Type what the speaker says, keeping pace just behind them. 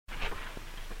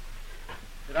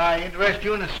Did I interest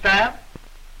you in a stamp?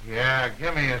 Yeah,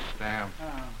 give me a stamp.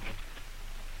 Oh.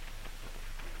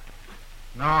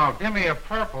 No, give me a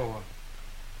purple one.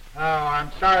 Oh, I'm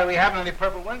sorry we haven't any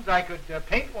purple ones. I could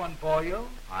paint one for you.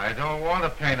 I don't want a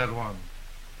painted one.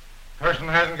 Person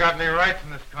hasn't got any rights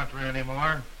in this country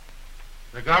anymore.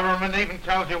 The government even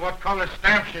tells you what color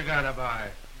stamps you gotta buy.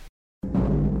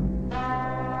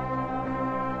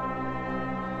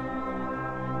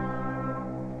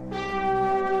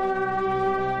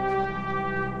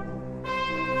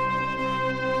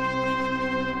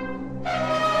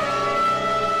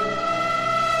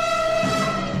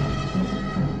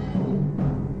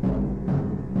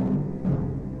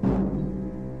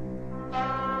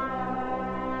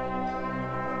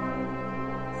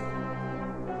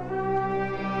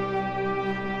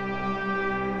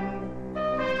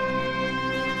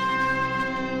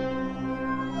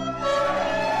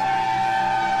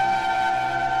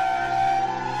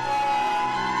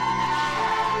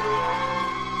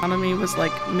 Economy was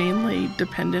like mainly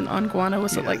dependent on guano.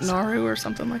 Was it like Nauru or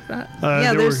something like that?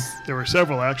 Yeah, there were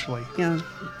several actually. Yeah,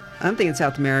 I'm thinking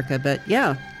South America, but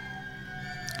yeah.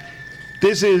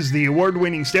 This is the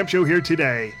award-winning stamp show here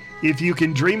today. If you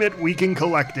can dream it, we can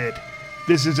collect it.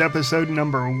 This is episode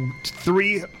number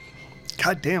 3.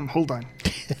 God damn, hold on.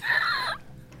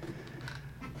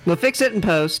 We'll fix it in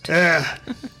post.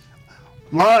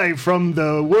 Live from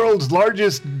the world's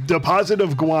largest deposit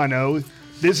of guano,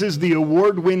 this is the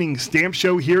award-winning stamp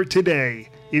show here today.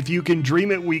 If you can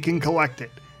dream it, we can collect it.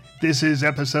 This is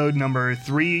episode number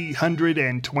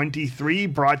 323,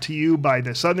 brought to you by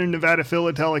the Southern Nevada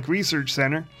Philatelic Research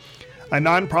Center, a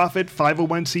nonprofit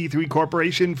 501c3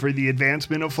 corporation for the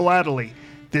advancement of philately.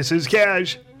 This is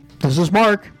Cash. This is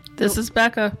Mark. This is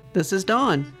Becca. This is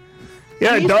Dawn.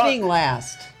 Yeah, Who's Dawn. being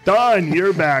last? Dawn,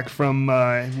 you're back from,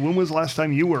 when was the last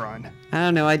time you were on? I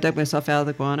don't know. I dug myself out of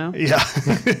the guano. Yeah.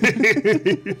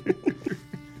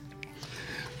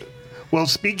 Well,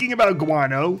 speaking about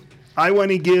guano, I want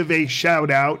to give a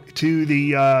shout out to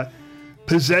the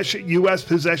U.S.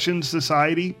 Possessions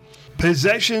Society,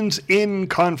 Possessions in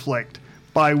Conflict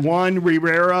by Juan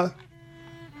Riera.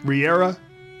 Riera?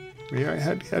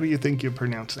 How do you think you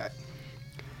pronounce that?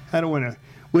 I don't want to.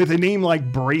 With a name like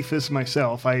Brafus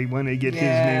myself, I want to get his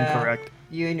name correct.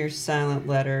 You and your silent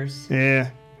letters. Yeah.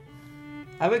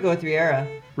 I would go with Riera.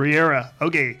 Riera.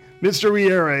 Okay. Mr.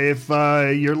 Riera, if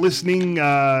you're listening,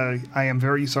 I am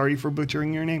very sorry for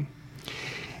butchering your name.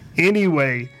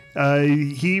 Anyway,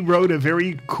 he wrote a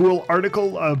very cool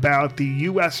article about the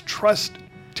U.S. Trust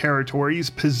Territories'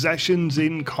 possessions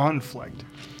in conflict.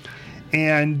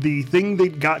 And the thing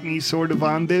that got me sort of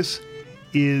on this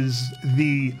is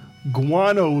the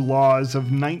guano laws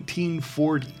of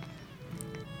 1940.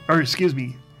 Or, excuse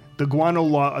me, the guano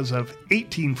laws of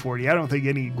 1840. I don't think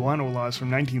any guano laws from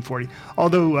 1940,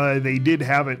 although they did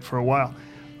have it for a while.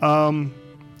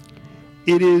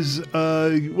 It is,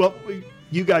 well,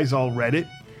 you guys all read it.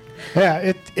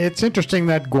 Yeah, it's interesting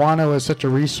that guano is such a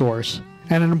resource,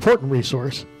 and an important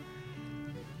resource,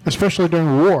 especially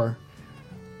during war.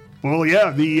 Well,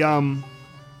 yeah,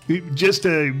 just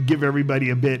to give everybody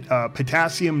a bit,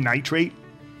 potassium nitrate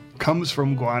comes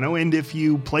from guano, and if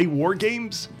you play war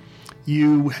games,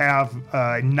 you have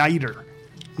niter.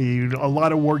 A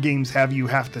lot of war games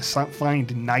have to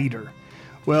find niter.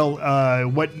 Well,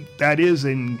 what that is,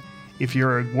 and if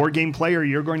you're a war game player,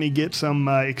 you're going to get some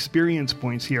experience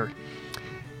points here.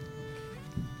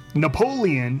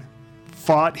 Napoleon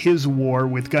fought his war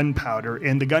with gunpowder,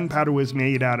 and the gunpowder was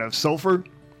made out of sulfur,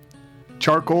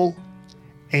 charcoal,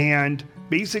 and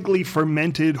basically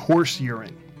fermented horse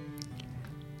urine.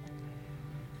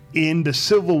 In the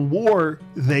Civil War,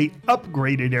 they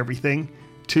upgraded everything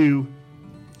to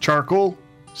charcoal,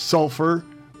 sulfur,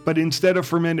 but instead of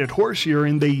fermented horse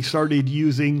urine, they started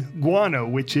using guano,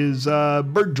 which is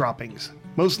bird droppings.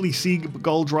 Mostly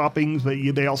seagull droppings, but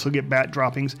they also get bat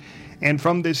droppings. And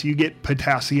from this, you get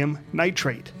potassium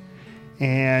nitrate.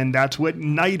 And that's what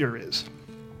niter is.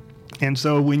 And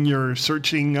so when you're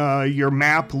searching your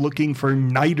map looking for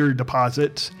niter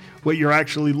deposits, what you're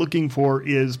actually looking for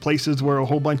is places where a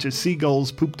whole bunch of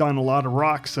seagulls pooped on a lot of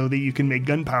rocks so that you can make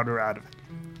gunpowder out of it.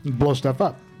 Blow stuff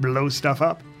up. Blow stuff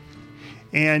up.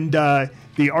 And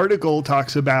the article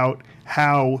talks about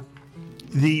how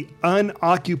the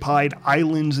unoccupied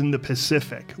islands in the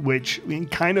Pacific, which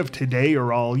kind of today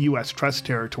are all U.S. Trust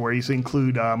territories,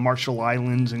 include Marshall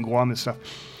Islands and Guam and stuff.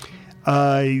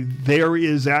 There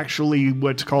is actually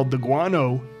what's called the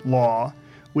guano law,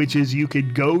 which is you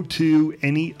could go to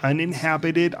any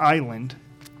uninhabited island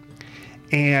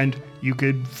and you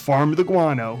could farm the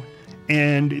guano,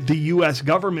 And the U.S.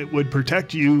 government would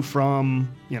protect you from,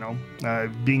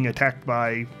 being attacked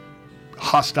by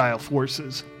hostile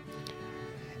forces.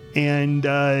 And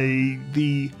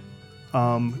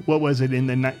what was it, in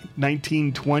the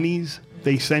 1920s,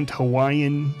 they sent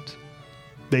Hawaiians.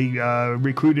 They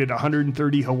recruited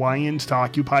 130 Hawaiians to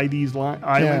occupy these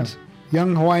islands. Yeah.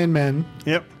 Young Hawaiian men.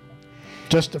 Yep.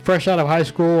 Just fresh out of high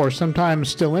school or sometimes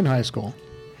still in high school.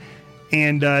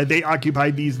 And they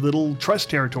occupied these little trust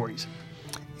territories.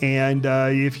 And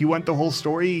if you want the whole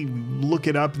story, look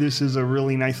it up. This is a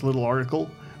really nice little article.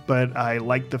 But I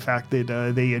like the fact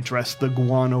that they address the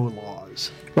guano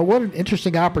laws. But what an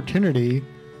interesting opportunity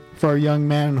for a young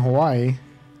man in Hawaii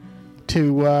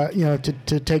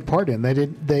to take part in.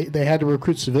 They had to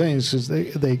recruit civilians because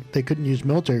they couldn't use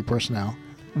military personnel.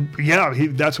 Yeah,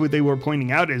 that's what they were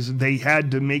pointing out, is they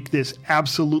had to make this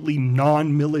absolutely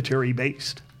non-military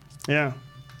based. Yeah.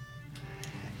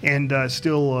 And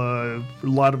still, a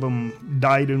lot of them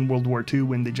died in World War II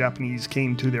when the Japanese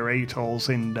came to their atolls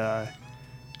and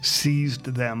seized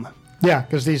them. Yeah,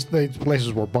 because these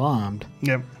places were bombed.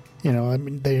 Yep. They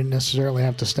didn't necessarily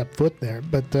have to step foot there.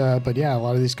 But yeah, a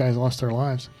lot of these guys lost their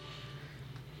lives.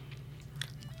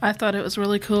 I thought it was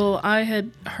really cool. I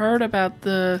had heard about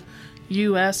the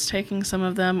U.S. taking some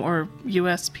of them, or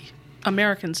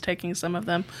Americans taking some of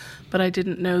them, but I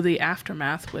didn't know the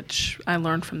aftermath, which I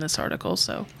learned from this article,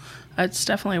 so it's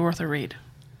definitely worth a read.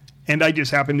 And I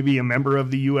just happen to be a member of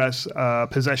the U.S.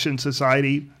 Possession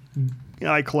Society.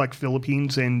 I collect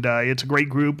Philippines, and it's a great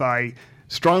group. I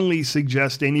strongly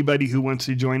suggest anybody who wants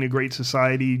to join a great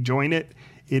society, join it.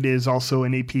 It is also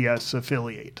an APS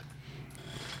affiliate.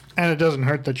 And it doesn't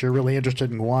hurt that you're really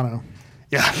interested in guano.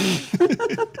 Yeah.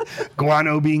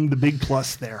 Guano being the big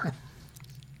plus there.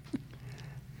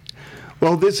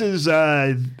 Well, this is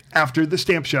after the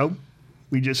stamp show.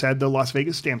 We just had the Las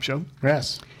Vegas stamp show.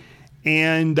 Yes.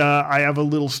 And I have a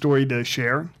little story to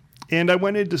share. And I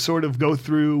wanted to sort of go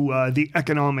through the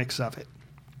economics of it.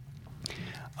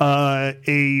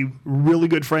 A really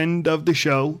good friend of the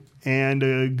show and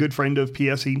a good friend of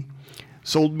PSE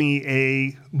sold me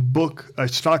a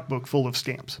stock book full of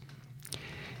stamps.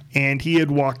 And he had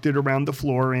walked it around the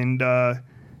floor, and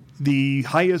the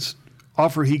highest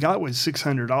offer he got was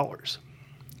 $600.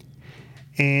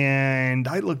 And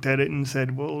I looked at it and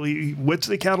said, well, what's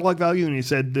the catalog value? And he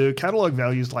said, the catalog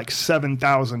value is like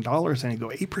 $7,000. And I go,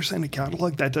 8% of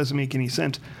catalog? That doesn't make any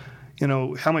sense.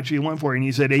 How much do you want for it? And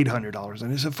he said $800.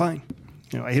 And I said, fine.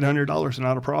 $800,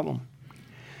 not a problem.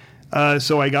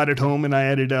 So I got it home and I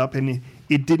added up, and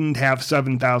it didn't have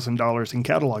 $7,000 in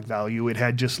catalog value. It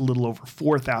had just a little over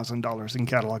 $4,000 in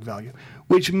catalog value,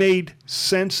 which made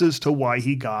sense as to why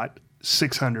he got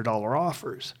 $600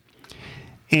 offers.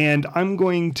 And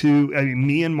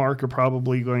me and Mark are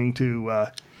probably going to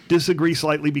disagree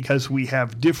slightly because we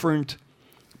have different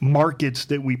markets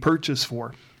that we purchase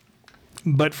for.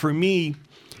 But for me,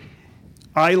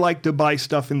 I like to buy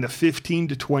stuff in the 15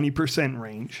 to 20%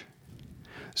 range.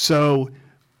 So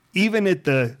even at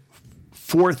the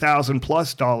 $4,000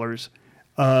 plus dollars,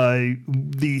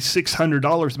 the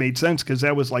 $600 made sense because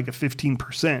that was like a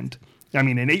 15%. I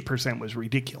mean, an 8% was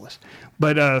ridiculous,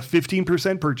 but a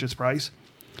 15% purchase price,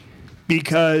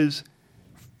 because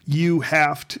you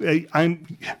have to.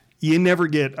 You never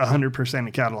get 100%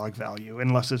 of catalog value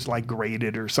unless it's like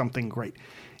graded or something great.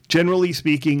 Generally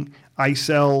speaking, I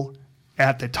sell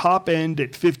at the top end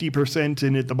at 50%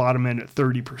 and at the bottom end at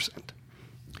 30%.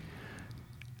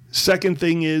 Second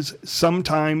thing is,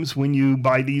 sometimes when you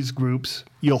buy these groups,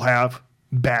 you'll have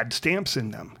bad stamps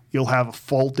in them. You'll have a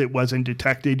fault that wasn't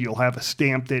detected. You'll have a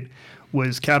stamp that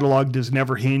was cataloged as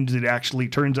never hinged. It actually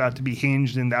turns out to be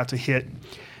hinged, and that's a hit.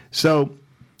 So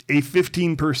a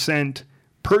 15%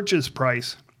 purchase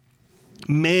price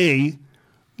may,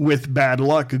 with bad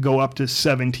luck, go up to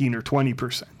 17 or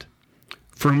 20%.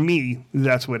 For me,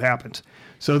 that's what happens.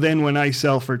 So then when I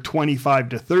sell for 25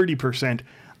 to 30%,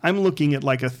 I'm looking at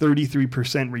like a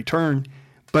 33% return,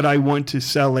 but I want to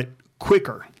sell it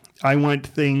quicker. I want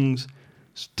things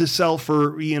to sell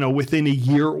for, within a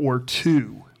year or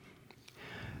two.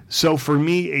 So for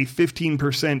me, a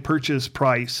 15% purchase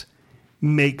price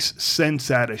makes sense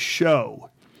at a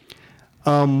show.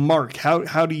 Mark,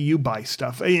 how do you buy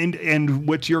stuff? And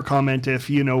what's your comment if,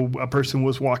 a person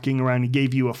was walking around and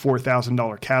gave you a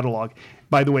 $4,000 catalog?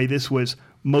 By the way, this was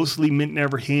mostly mint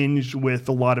never hinged with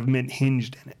a lot of mint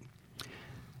hinged in it.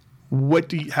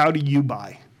 How do you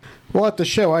buy? Well, at the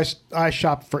show, I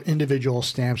shopped for individual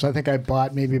stamps. I think I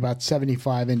bought maybe about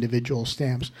 75 individual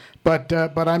stamps. But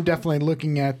I'm definitely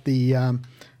looking at the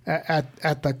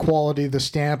at the quality of the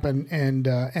stamp and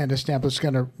a stamp that's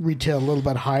going to retail a little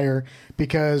bit higher,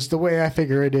 because the way I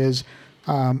figure it is,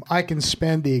 I can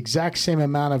spend the exact same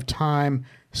amount of time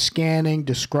scanning,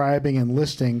 describing, and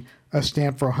listing a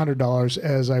stamp for $100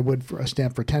 as I would for a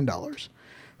stamp for $10.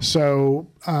 So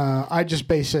I just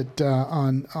base it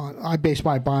I base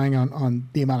my buying on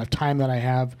the amount of time that I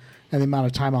have and the amount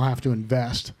of time I'll have to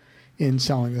invest in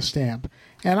selling the stamp.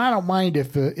 And I don't mind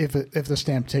if the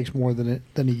stamp takes more than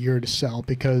a year to sell,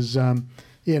 because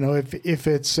if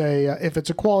it's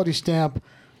a quality stamp,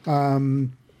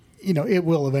 it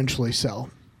will eventually sell.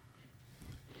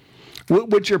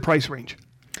 What's your price range?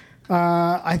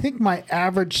 I think my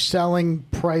average selling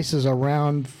price is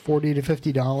around $40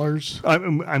 to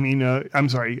 $50. I'm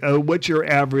sorry. What's your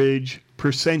average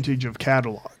percentage of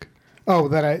catalog? Oh,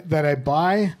 that I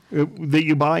buy? That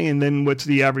you buy, and then what's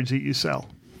the average that you sell?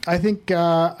 I think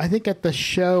at the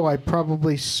show I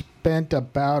probably spent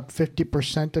about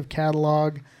 50% of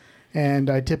catalog, and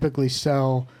I typically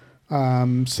sell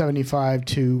 75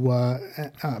 to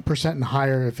percent and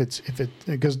higher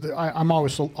because I'm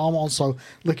also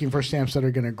looking for stamps that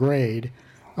are going to grade,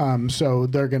 so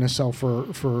they're going to sell for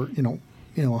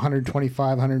 125,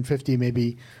 150,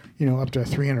 maybe up to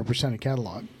 300% of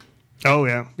catalog. Oh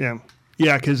yeah.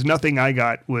 Because nothing I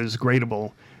got was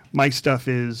gradable. My stuff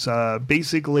is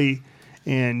basically,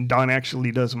 and Dawn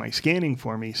actually does my scanning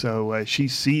for me, so she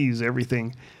sees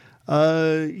everything.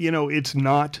 It's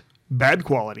not bad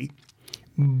quality,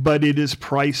 but it is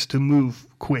priced to move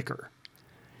quicker.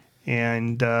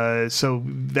 And so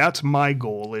that's my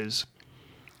goal, is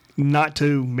not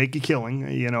to make a killing.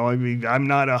 I'm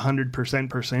not 100%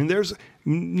 person. There's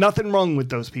nothing wrong with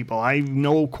those people. I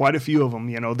know quite a few of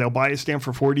them. They'll buy a stamp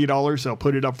for $40, they'll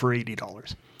put it up for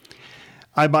 $80.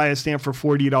 I buy a stamp for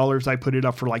 $40, I put it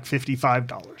up for like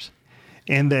 $55.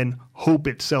 And then hope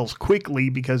it sells quickly,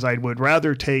 because I would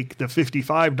rather take the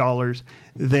 $55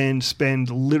 than spend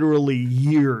literally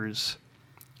years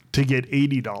to get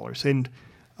 $80. And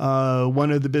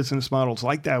one of the business models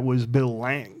like that was Bill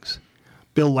Lang's.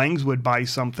 Bill Lang's would buy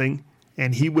something,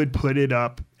 and he would put it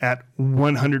up at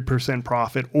 100%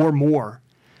 profit or more,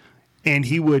 and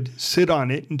he would sit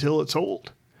on it until it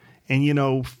sold.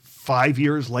 And, 5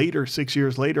 years later, 6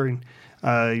 years later, and,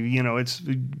 it's...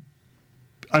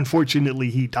 Unfortunately,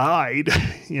 he died,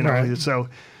 Right. So,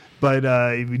 but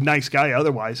nice guy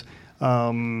otherwise.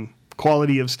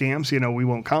 Quality of stamps, we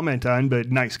won't comment on,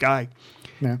 but nice guy.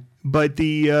 Yeah. But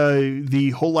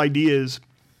the whole idea is,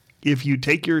 if you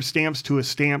take your stamps to a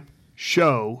stamp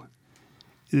show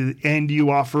and you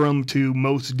offer them to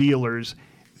most dealers,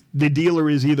 the dealer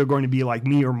is either going to be like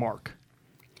me or Mark.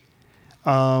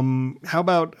 How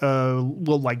about,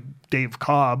 like Dave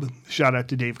Cobb? Shout out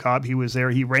to Dave Cobb. He was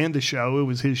there. He ran the show. It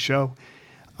was his show.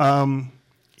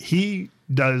 He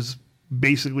does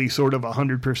basically sort of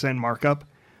 100% markup,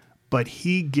 but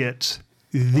he gets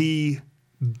the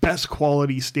best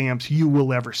quality stamps you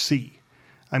will ever see.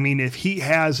 I mean, if he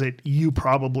has it, you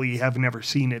probably have never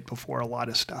seen it before, a lot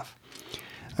of stuff.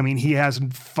 I mean, he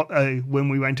hasn't, when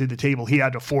we went to the table, he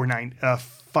had a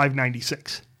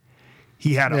 596.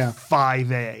 He had a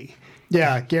 5A.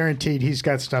 Yeah, guaranteed he's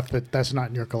got stuff that's not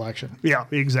in your collection. Yeah,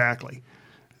 exactly.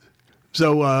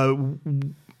 So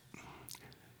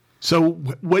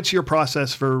what's your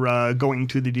process for going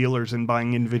to the dealers and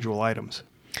buying individual items?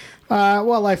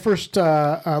 Well, I first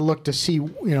look to see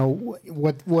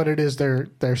what it is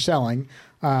they're selling,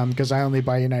 because I only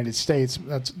buy United States.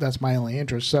 That's my only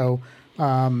interest. So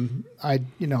I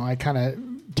kind of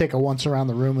take a once around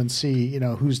the room and see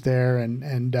who's there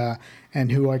and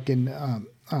who I can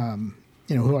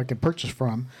who I can purchase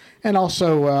from, and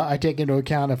also I take into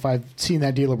account if I've seen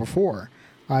that dealer before.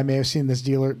 I may have seen the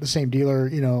same dealer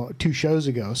 2 shows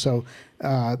ago. So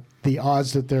the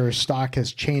odds that their stock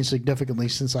has changed significantly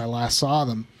since I last saw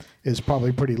them is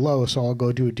probably pretty low. So I'll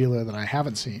go to a dealer that I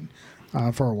haven't seen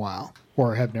for a while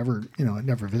or have never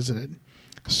visited.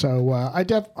 So I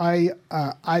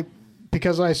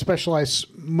because I specialize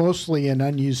mostly in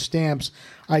unused stamps,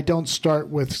 I don't start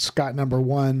with Scott number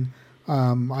 1.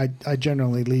 I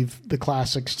generally leave the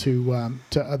classics to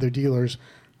other dealers.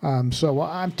 So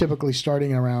I'm typically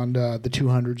starting around the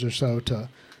 200s or so to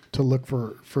look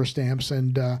for stamps,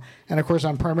 and of course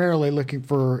I'm primarily looking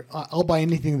for. I'll buy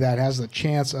anything that has the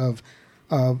chance of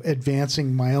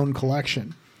advancing my own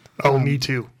collection. Oh, me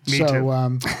too. Me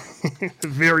too.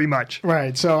 Very much.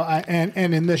 Right. So and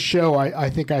in this show,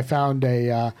 I think I found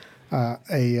a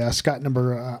Scott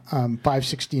number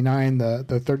 569,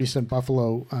 the 30-cent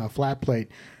Buffalo flat plate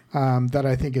that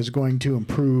I think is going to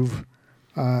improve.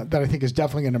 That I think is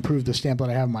definitely going to improve the stamp that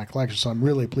I have in my collection. So I'm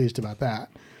really pleased about that.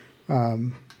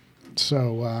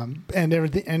 So and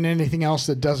everything and anything else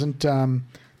that doesn't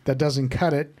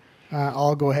cut it,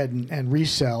 I'll go ahead and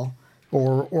resell.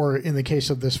 Or in the case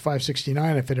of this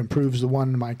 569, if it improves the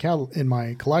one in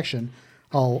my collection,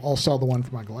 I'll sell the one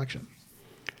for my collection.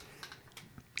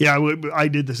 Yeah, I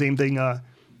did the same thing.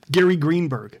 Gary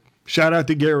Greenberg. Shout out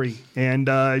to Gary. And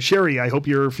Sherry, I hope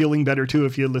you're feeling better too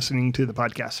if you're listening to the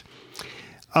podcast.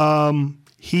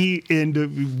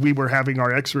 We were having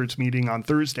our experts meeting on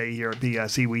Thursday here at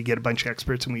BSC. We get a bunch of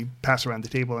experts and we pass around the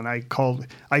table. And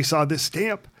I saw this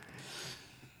stamp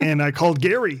and I called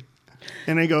Gary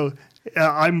and I go,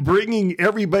 I'm bringing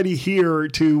everybody here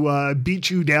to beat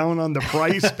you down on the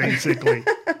price, basically.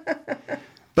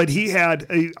 But he had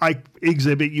I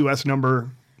exhibit U.S. number.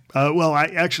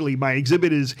 My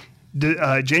exhibit is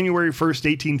January 1st,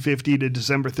 1850 to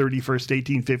December 31st,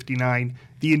 1859,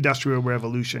 the Industrial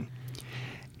Revolution.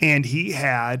 And he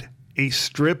had a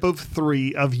strip of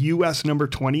 3 of U.S. number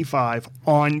 25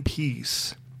 on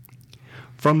piece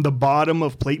from the bottom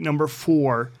of plate number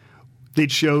 4 that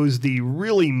shows the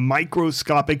really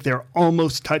microscopic, they're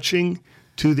almost touching,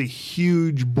 to the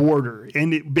huge border.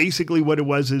 And basically what it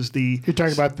was is You're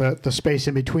talking about the space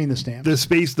in between the stamps.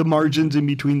 The margins in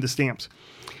between the stamps.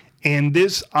 And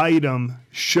this item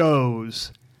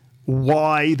shows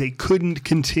why they couldn't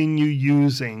continue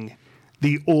using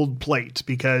the old plates,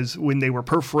 because when they were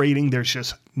perforating, there's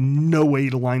just no way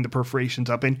to line the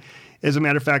perforations up. And as a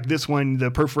matter of fact, this one,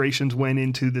 the perforations went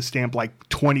into the stamp like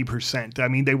 20%. I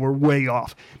mean, they were way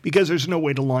off because there's no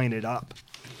way to line it up.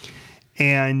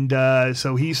 And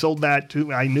so he sold that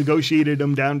to, I negotiated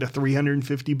them down to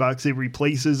 $350. It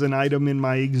replaces an item in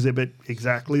my exhibit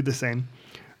exactly the same.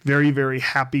 Very, very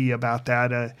happy about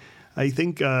that. I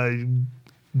think,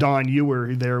 Dawn, you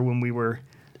were there when we were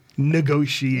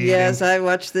negotiating. Yes, I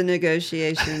watched the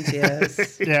negotiations,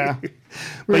 yes. Yeah.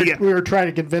 We were trying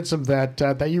to convince him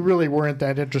that you really weren't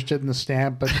that interested in the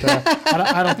stamp, but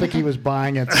I don't think he was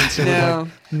buying it since there were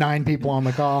like 9 people on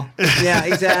the call. Yeah,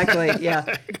 exactly.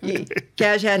 Yeah.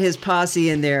 Cash had his posse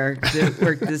in there to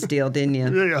work this deal, didn't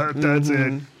you? Yeah, that's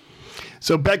it.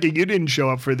 So, Becca, you didn't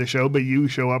show up for the show, but you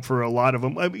show up for a lot of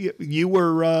them. You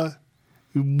were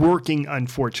working,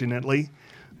 unfortunately.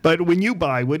 But when you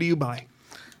buy, what do you buy?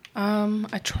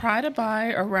 I try to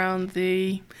buy around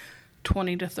the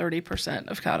 20 to 30%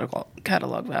 of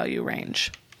catalog value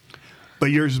range.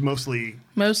 But yours is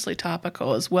mostly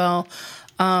topical as well.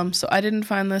 So I didn't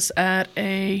find this at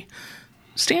a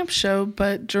stamp show,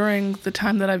 but during the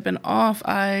time that I've been off,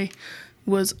 I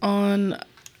was on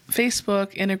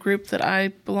Facebook in a group that I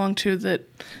belong to that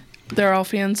they're all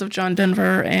fans of John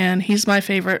Denver, and he's my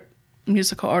favorite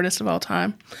musical artist of all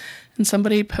time. And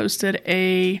somebody posted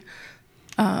a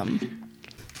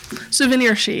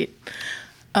souvenir sheet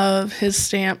of his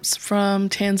stamps from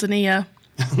Tanzania.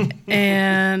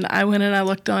 And I went and I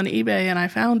looked on eBay and I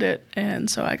found it, and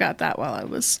so I got that while I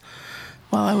was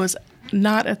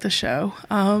not at the show.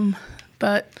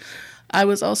 But I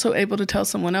was also able to tell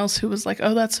someone else who was like,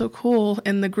 "Oh, that's so cool,"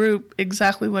 in the group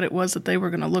exactly what it was that they were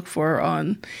going to look for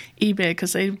on eBay,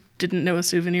 because they didn't know a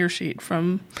souvenir sheet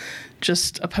from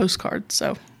just a postcard.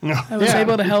 So I was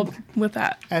able to help with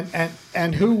that.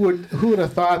 And who would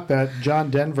have thought that John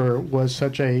Denver was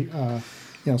such a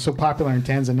so popular in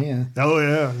Tanzania? Oh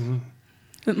yeah.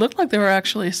 It looked like there were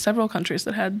actually several countries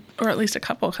that had, or at least a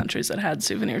couple of countries that had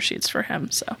souvenir sheets for him.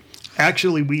 So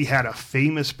actually, we had a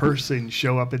famous person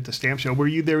show up at the stamp show. Were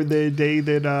you there the day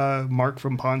that Mark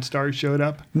from Pawn Stars showed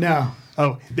up? No.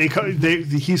 Oh,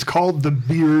 he's called the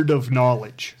Beard of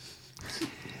Knowledge.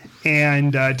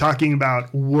 And talking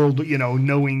about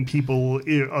knowing people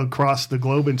across the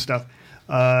globe and stuff.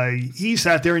 He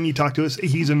sat there and he talked to us.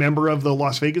 He's a member of the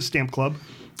Las Vegas Stamp Club.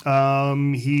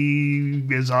 He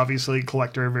is obviously a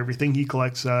collector of everything. He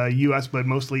collects U.S., but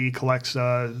mostly he collects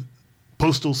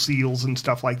postal seals and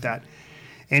stuff like that.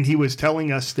 And he was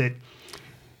telling us that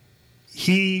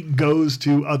he goes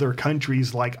to other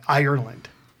countries like Ireland,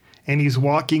 and he's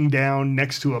walking down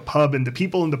next to a pub, and the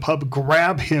people in the pub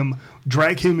grab him,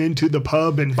 drag him into the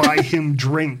pub, and buy him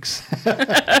drinks.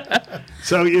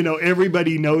 So,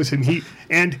 everybody knows him.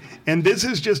 And this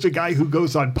is just a guy who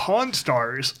goes on Pawn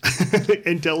Stars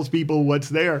and tells people what's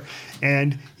there,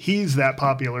 and he's that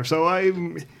popular. So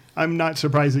I'm not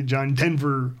surprised that John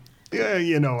Denver,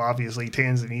 obviously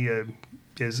Tanzania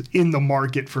is in the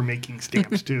market for making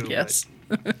stamps too. Yes.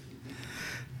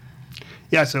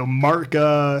 Yeah, so Mark,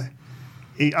 I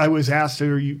was asked,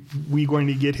 are we going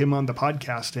to get him on the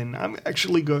podcast? And I'm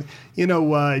actually going,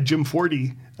 Jim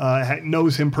Forty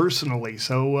knows him personally.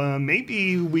 So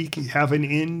maybe we can have an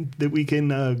in that we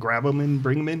can grab him and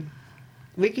bring him in.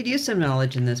 We could use some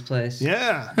knowledge in this place.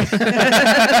 Yeah.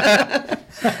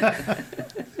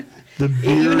 The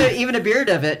beard, Even a beard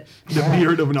of it. the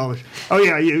beard of knowledge. Oh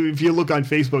yeah, if you look on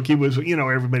Facebook, he was,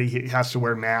 everybody has to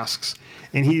wear masks,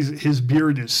 and his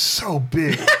beard is so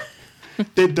big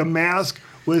that the mask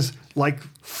was like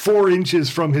 4 inches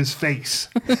from his face.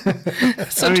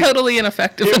 So totally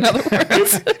ineffective, in other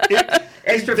words.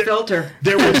 Extra filter.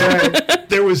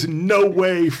 There was no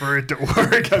way for it to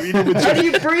work. I mean, it was How do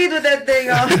you breathe with that thing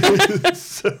on?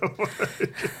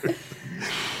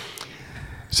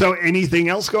 So anything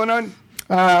else going on?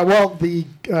 Well, the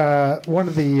one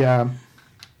of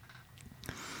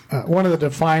the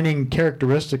defining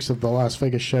characteristics of the Las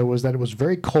Vegas show was that it was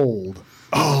very cold.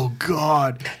 Oh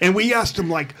God! And we asked him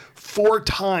like 4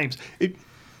 times.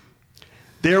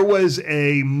 There was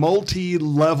a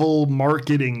multi-level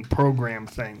marketing program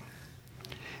thing,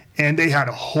 and they had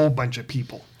a whole bunch of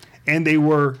people, and they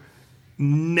were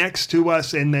next to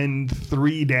us and then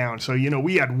 3 down. So,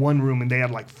 we had 1 room and they had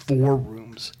like 4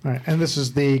 rooms. All right, and this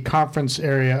is the conference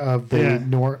area of the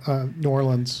New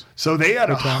Orleans. So they had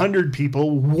 100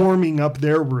 people warming up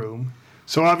their room.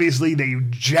 So obviously they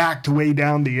jacked way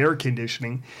down the air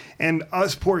conditioning. And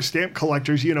us poor stamp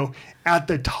collectors, at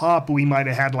the top we might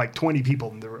have had like 20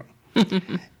 people in the room.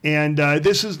 And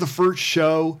this is the first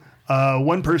show.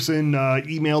 One person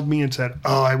emailed me and said,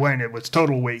 I went. It was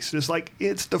total waste. It's like,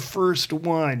 it's the first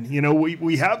one.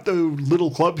 We have the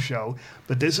little club show,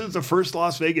 but this is the first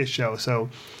Las Vegas show. So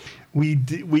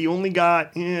we only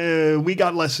got, we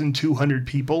got less than 200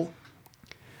 people.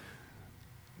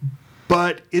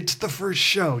 But it's the first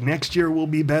show. Next year will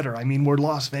be better. I mean, we're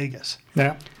Las Vegas.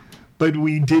 Yeah. But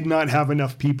we did not have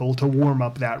enough people to warm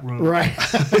up that room. Right.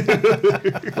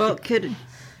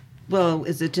 Well,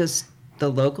 is it just the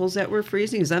locals that were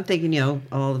freezing? Because I'm thinking,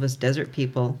 all of us desert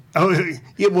people. Oh,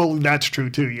 yeah, well, that's true,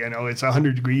 too. It's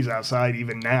 100 degrees outside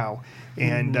even now.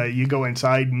 And you go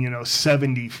inside and,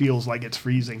 70 feels like it's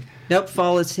freezing. Nope,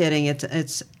 fall is hitting.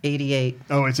 It's 88.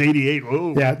 Oh, it's 88.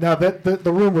 Whoa. Yeah, no,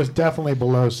 the room was definitely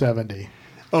below 70.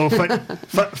 Oh,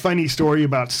 funny story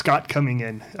about Scott coming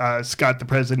in. Scott, the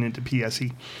president of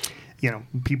PSE.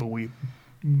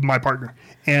 My partner.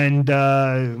 And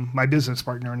my business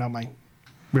partner, not my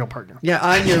real partner. Yeah,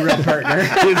 I'm your real partner.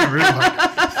 He's a real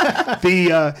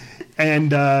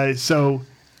partner. So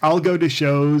I'll go to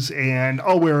shows and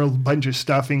I'll wear a bunch of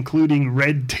stuff, including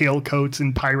red tailcoats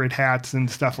and pirate hats and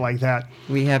stuff like that.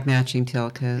 We have matching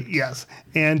tailcoats. Yes.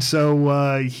 And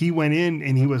so he went in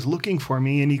and he was looking for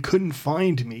me and he couldn't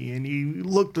find me. And he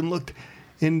looked and looked.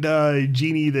 And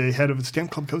Jeannie, the head of the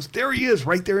stamp club, goes, there he is,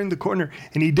 right there in the corner.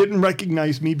 And he didn't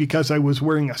recognize me because I was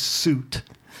wearing a suit.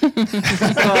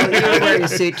 Oh, you were wearing a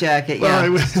suit jacket, yeah.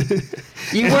 Well,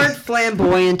 you weren't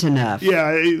flamboyant enough.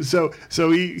 Yeah, so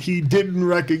he didn't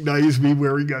recognize me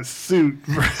wearing a suit.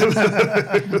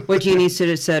 What Jeannie should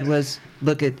have said was,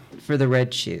 look for the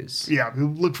red shoes. Yeah,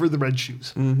 look for the red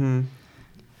shoes. Mm-hmm.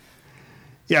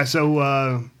 Yeah,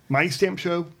 so my stamp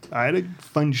show, I had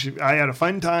a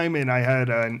fun time, and I had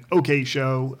an okay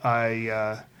show.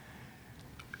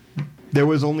 There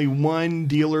was only one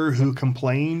dealer who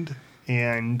complained,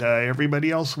 and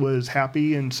everybody else was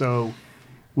happy. And so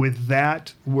with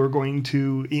that, we're going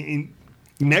to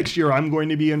next year I'm going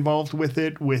to be involved with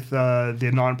it with the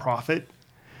nonprofit.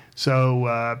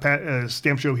 So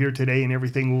Stamp Show Here Today and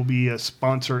everything will be a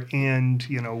sponsor and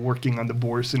working on the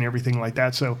bourse and everything like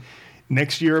that. So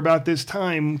next year about this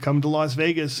time, come to Las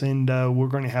Vegas and we're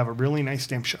going to have a really nice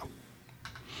stamp show.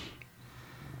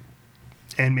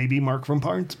 And maybe Mark from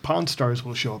Pawn Stars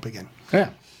will show up again.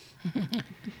 Yeah.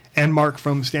 And Mark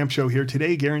from Stamp Show Here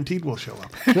Today guaranteed will show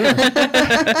up. Sure.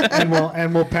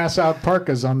 and we'll pass out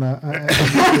parkas on the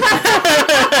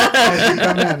as you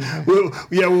come in.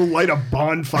 We'll light a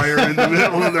bonfire in the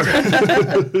middle of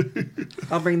the.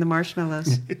 I'll bring the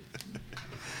marshmallows.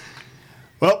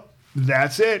 Well,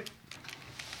 that's it.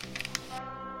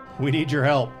 We need your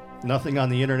help. Nothing on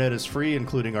the internet is free,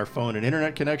 including our phone and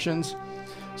internet connections.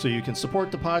 So you can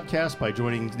support the podcast by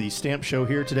joining the Stamp Show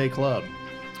Here Today Club.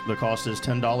 The cost is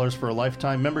 $10 for a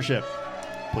lifetime membership.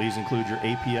 Please include your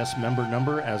APS member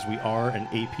number, as we are an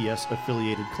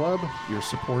APS-affiliated club. Your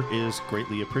support is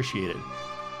greatly appreciated.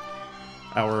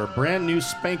 Our brand new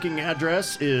spanking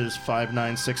address is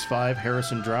 5965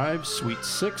 Harrison Drive, Suite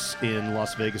 6 in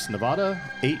Las Vegas, Nevada,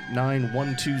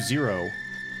 89120.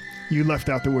 You left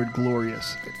out the word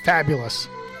glorious. Fabulous.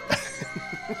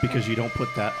 Because you don't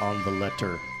put that on the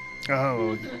letter.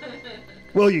 Oh.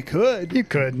 Well, you could. You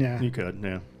could, yeah. You could,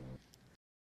 yeah.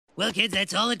 Well, kids,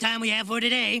 that's all the time we have for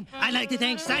today. I'd like to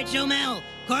thank Sideshow Mel,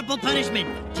 Corporal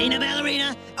Punishment, Tina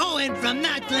Ballerina, and from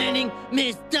Knots Landing,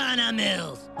 Miss Donna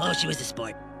Mills. Oh, she was a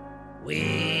sport.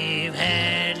 We've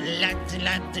had lots and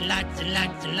lots and lots and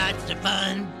lots and lots of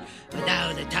fun, but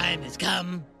now the time has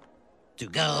come to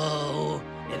go.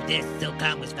 If this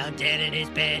Silcon was found dead in his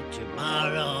bed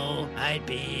tomorrow, I'd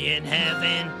be in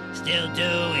heaven still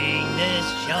doing this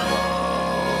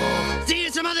show. See you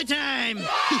some other time!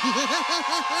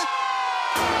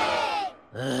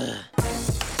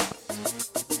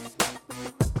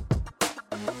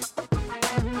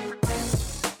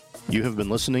 You have been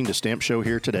listening to Stamp Show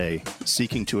Here Today,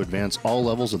 seeking to advance all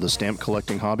levels of the stamp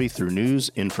collecting hobby through news,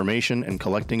 information, and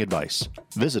collecting advice.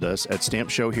 Visit us at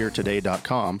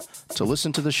stampshowheretoday.com to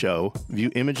listen to the show, view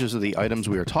images of the items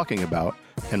we are talking about,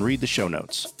 and read the show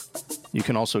notes. You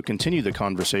can also continue the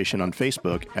conversation on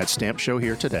Facebook at Stamp Show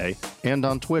Here Today and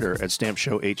on Twitter at Stamp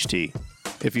Show HT.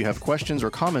 If you have questions or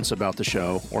comments about the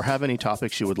show or have any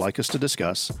topics you would like us to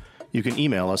discuss, you can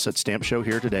email us at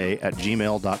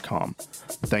stampshowheretoday@gmail.com.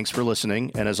 Thanks for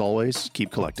listening, and as always,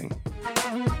 keep collecting.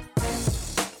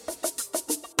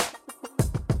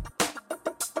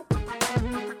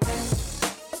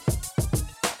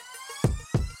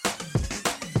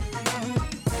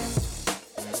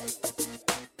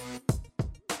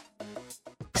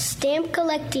 Stamp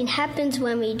collecting happens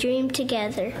when we dream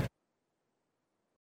together.